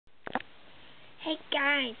Hey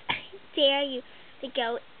guys, I dare you to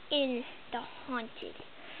go in the haunted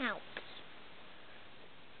house.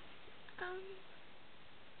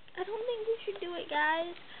 I don't think we should do it,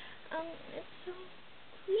 guys. It's so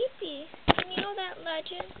creepy. And you know that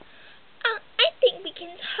legend? I think we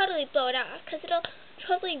can totally blow it off, because it'll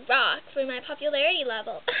totally rock for my popularity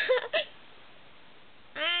level.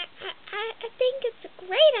 I think it's a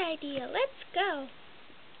great idea. Let's go.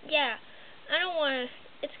 Yeah, I don't want to.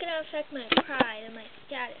 It's going to affect my pride and my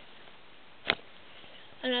status.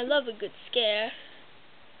 And I love a good scare.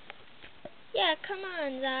 Yeah, come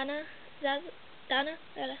on, Donna. Donna?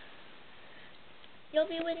 You'll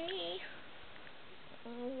be with me.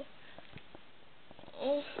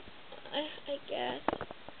 Oh, I guess.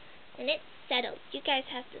 And it's settled. You guys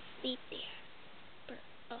have to sleep there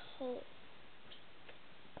for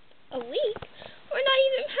a week? We're not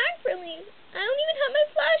even packed for leave. I don't even have my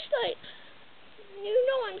flashlight. You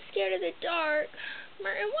know I'm scared of the dark.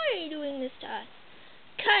 Martin, why are you doing this to us?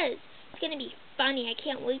 'Cause it's going to be funny. I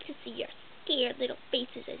can't wait to see your scared little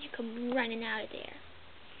faces as you come running out of there.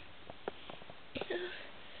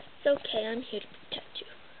 It's okay. I'm here to protect you.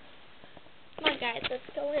 Come on, guys. Let's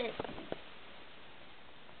go in.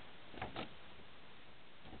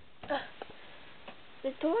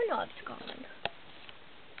 The doorknob's gone.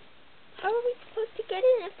 How are we supposed to get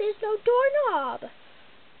in if there's no doorknob?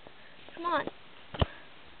 Come on.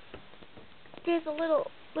 There's a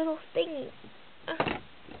little thingy.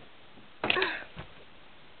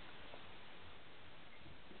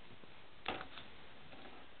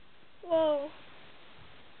 Whoa.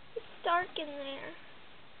 It's dark in there.